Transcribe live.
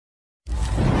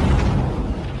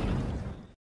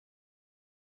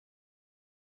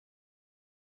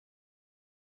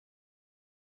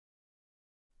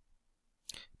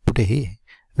Today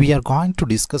we are going to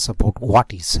discuss about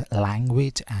what is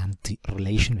language and the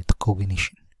relation with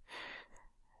cognition.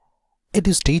 It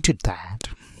is stated that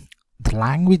the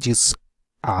language is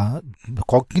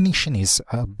cognition is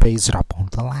based upon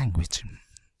the language.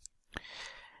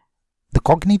 The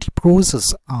cognitive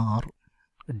processes are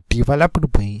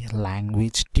developed by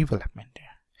language development.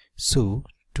 So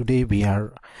today we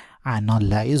are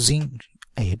analyzing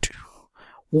it.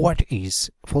 What is,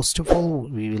 first of all,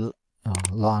 we will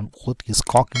learn what is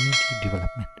cognitive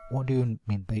development. What do you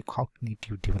mean by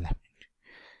cognitive development?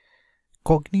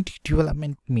 Cognitive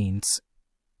development means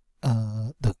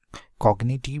the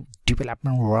cognitive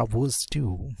development refers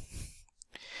to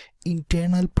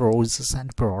internal process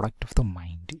and product of the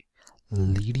mind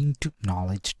leading to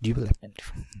knowledge development.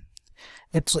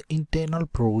 It's an internal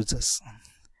process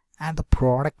and the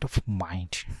product of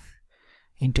mind.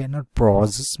 Internal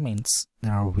process means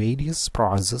there are various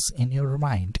processes in your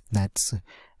mind, that's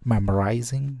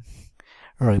memorizing,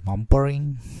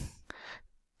 remembering,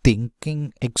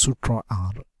 thinking, etc.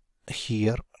 are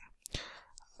here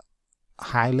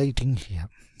highlighting here.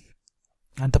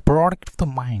 And the product of the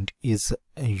mind is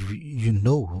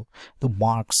the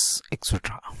marks,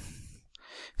 etc.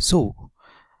 So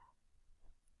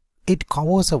it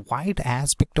covers a wide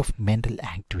aspect of mental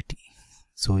activity.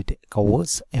 So it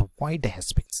covers a wide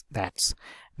aspects, that's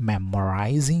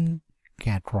memorizing,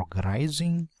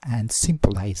 categorizing, and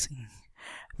symbolizing.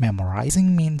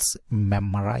 Memorizing means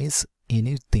memorize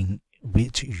anything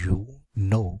which you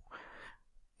know,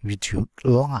 which you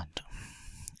learned.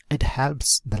 It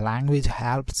helps, the language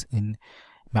helps in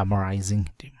memorizing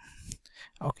it.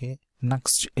 Okay,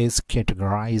 next is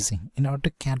categorizing. In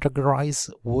order to categorize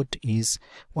what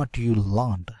you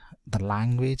learned, the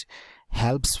language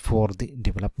helps for the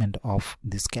development of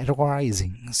this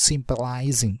categorizing,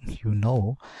 symbolizing.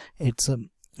 It's a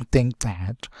thing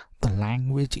that the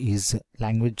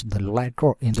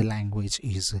letter in the language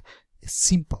is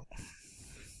simple.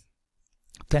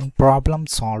 Then problem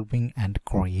solving and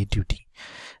creativity.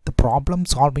 The problem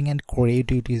solving and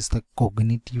creativity is the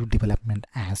cognitive development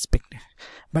aspect,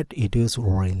 but it is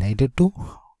related to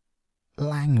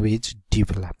language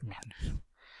development.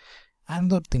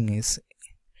 Another thing is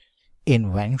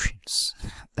inventions.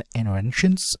 The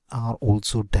inventions are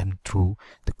also done through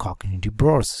the cognitive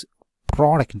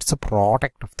product. It's a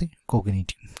product of the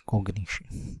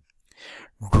cognition.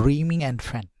 Dreaming and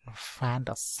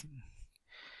fantasy.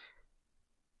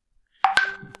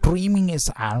 Dreaming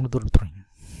is another thing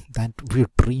that we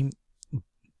dream.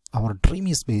 Our dream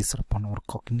is based upon our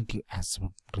cognitive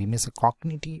aspect. Dream is a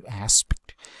cognitive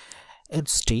aspect.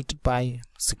 It's stated by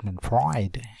Sigmund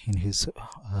Freud in his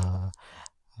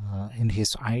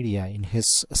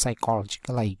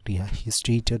psychological idea. He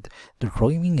stated the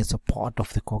dreaming is a part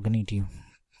of the cognitive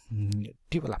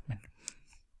development.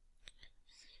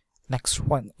 Next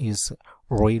one is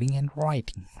reading and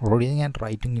writing. Reading and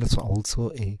writing is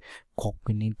also a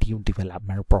cognitive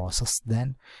development process.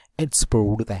 Then it's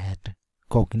proved that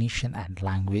cognition and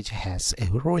language has a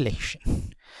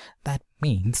relation. That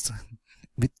means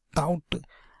without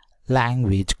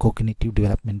language, cognitive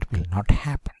development will not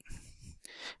happen.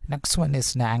 Next one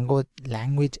is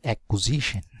language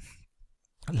acquisition.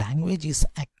 Language is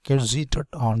acquired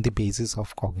on the basis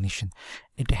of cognition.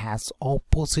 It has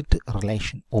opposite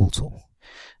relation also.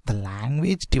 The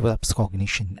language develops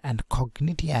cognition and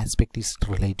cognitive aspect is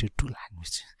related to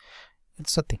language.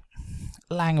 It's a thing.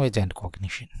 Language and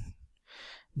cognition.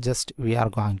 Just we are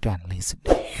going to analyze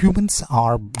it. Humans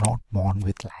are not born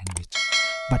with language,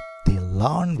 but they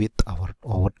learn with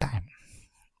over time.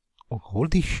 All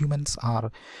the humans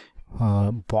are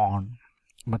born,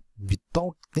 but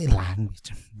without the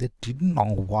language. They didn't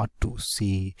know what to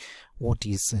say, what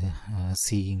is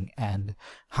saying, and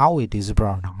how it is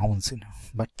pronounced.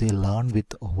 But they learn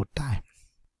with over time.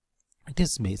 It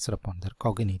is based upon their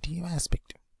cognitive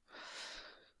aspect.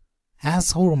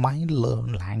 As our mind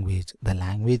learns language, the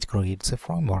language creates a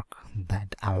framework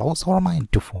that allows our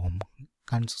mind to form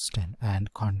consistent and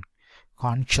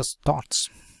conscious thoughts.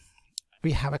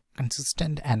 We have a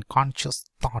consistent and conscious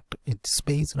thought. It's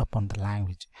based upon the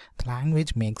language. The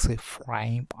language makes a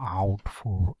frame out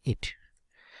for it.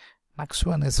 Next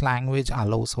one is language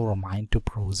allows our mind to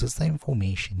process the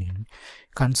information in a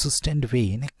consistent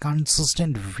way.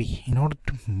 In order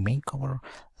to make our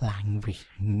language,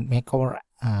 make our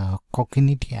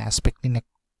cognitive aspect in a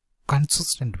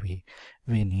consistent way,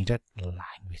 we needed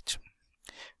language.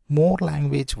 More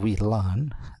language we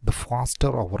learn, the faster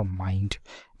our mind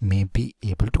may be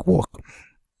able to work.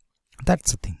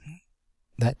 That's the thing,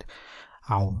 that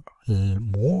our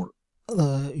more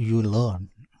you learn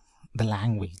the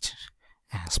language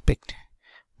aspect,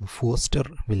 faster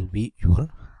will be your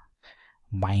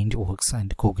mind works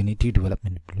and cognitive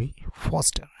development will be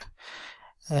faster.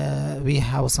 We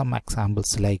have some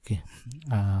examples like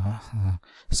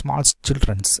small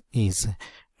children is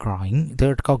growing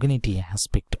their cognitive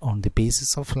aspect on the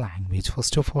basis of language.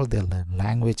 First of all, they learn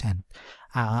language, and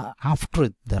after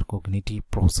their cognitive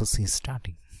process is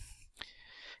starting.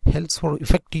 Helps for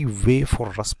effective way for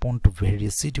respond to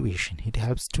various situations. It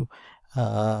helps to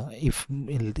it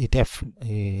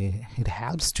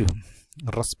helps to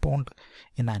respond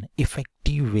in an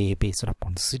effective way based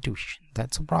upon the situation.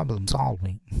 That's a problem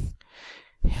solving.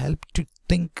 Help to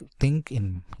think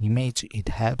in image. It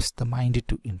helps the mind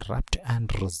to interrupt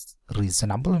and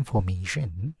reasonable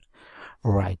information.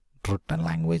 Right. Written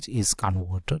language is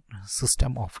converted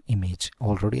system of image.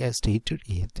 Already I stated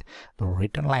it. The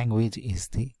written language is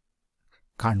the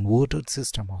converted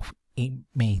system of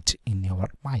image in your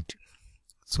mind.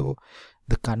 So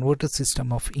the converted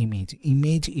system of image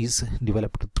is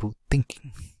developed through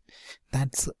thinking.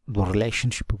 That's the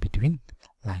relationship between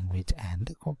language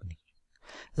and cognition.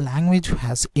 Language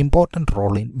has important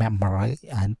role in memory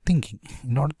and thinking.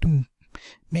 In order to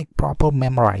make proper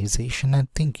memorization and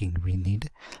thinking, we need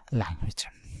language.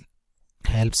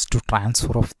 Helps to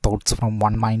transfer of thoughts from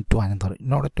one mind to another.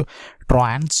 In order to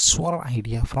transfer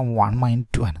idea from one mind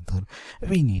to another,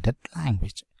 we needed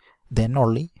language. Then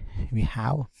only we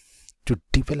have to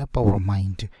develop our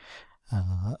mind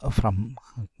from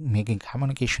making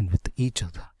communication with each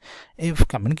other. If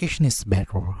communication is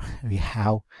better,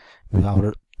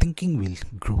 our thinking will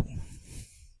grow.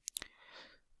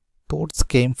 Thoughts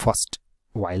came first,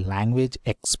 while language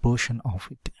expression of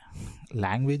it.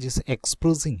 Language is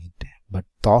expressing it, but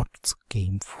thoughts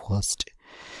came first.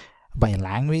 By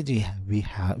language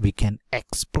we can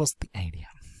express the idea.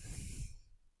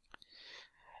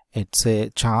 It's a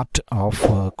chart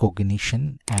of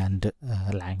cognition and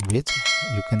language.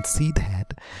 You can see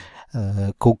that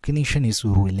cognition is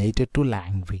related to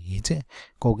language.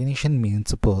 Cognition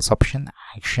means perception,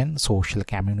 action, social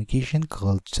communication,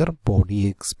 culture, body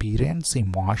experience,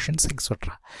 emotions,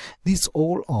 etc. These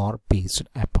all are based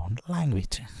upon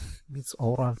language. These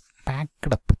all are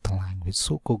packed up with the language.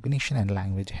 So cognition and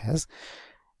language has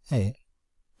a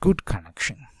good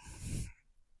connection.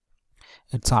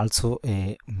 It's also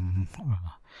a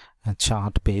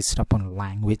chart based upon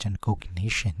language and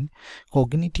cognition.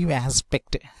 Cognitive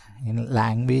aspect in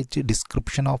language,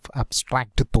 description of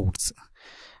abstract thoughts.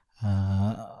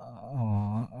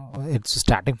 It's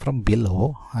starting from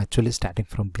below.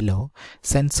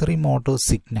 Sensory motor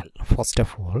signal. First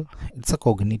of all, it's a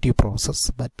cognitive process,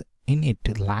 but in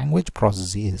it, language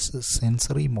process is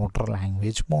sensory motor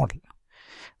language model.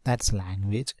 That's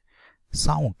language.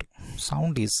 Sound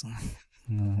is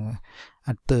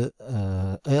at the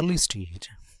early stage,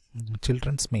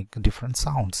 children make different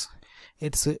sounds.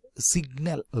 It's a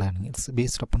signal learning. It's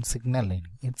based upon signal learning.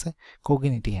 It's a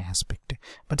cognitive aspect.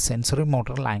 But sensory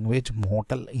motor language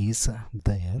model is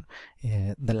there.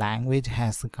 The language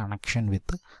has a connection with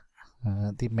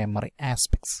the memory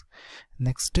aspects.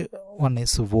 Next one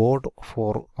is word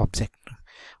for object.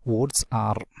 Words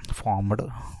are formed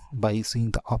by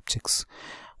seeing the objects.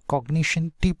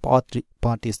 Cognition part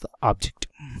is the object.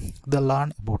 They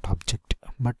learn about object,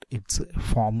 but it's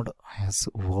formed as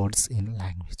words in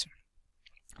language.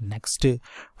 Next,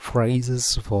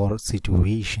 phrases for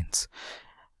situations.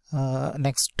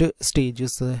 Next stage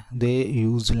is they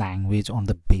use language on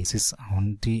the basis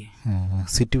on the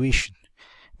situation,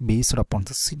 based upon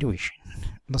the situation.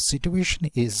 The situation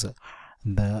is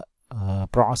the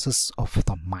process of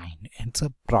the mind. It's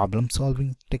a problem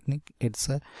solving technique. It's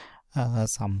a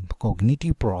some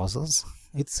cognitive process.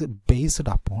 It's based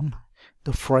upon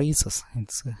the phrases.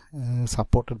 It's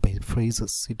supported by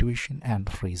phrases, situation and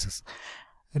phrases.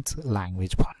 It's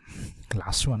language part.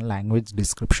 Last one, language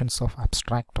descriptions of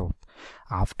abstract thought.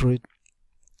 After it,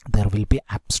 there will be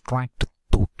abstract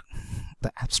thought.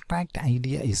 The abstract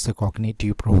idea is the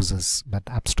cognitive process, but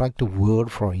abstract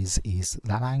word phrase is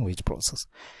the language process.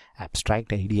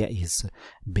 Abstract idea is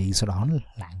based on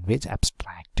language,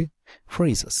 abstract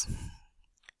phrases.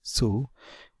 So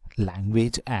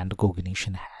language and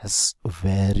cognition has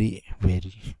very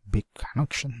big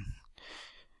connection.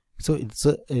 So it's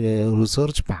a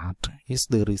research part is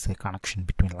there is a connection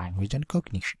between language and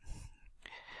cognition.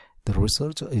 The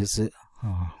researchers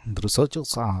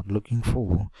are looking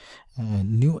for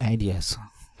new ideas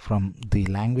from the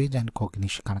language and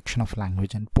cognition, connection of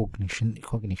language and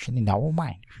cognition in our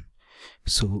mind.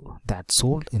 So that's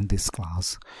all in this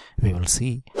class. We will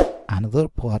see another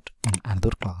part in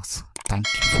another class. Thank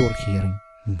you for hearing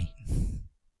me.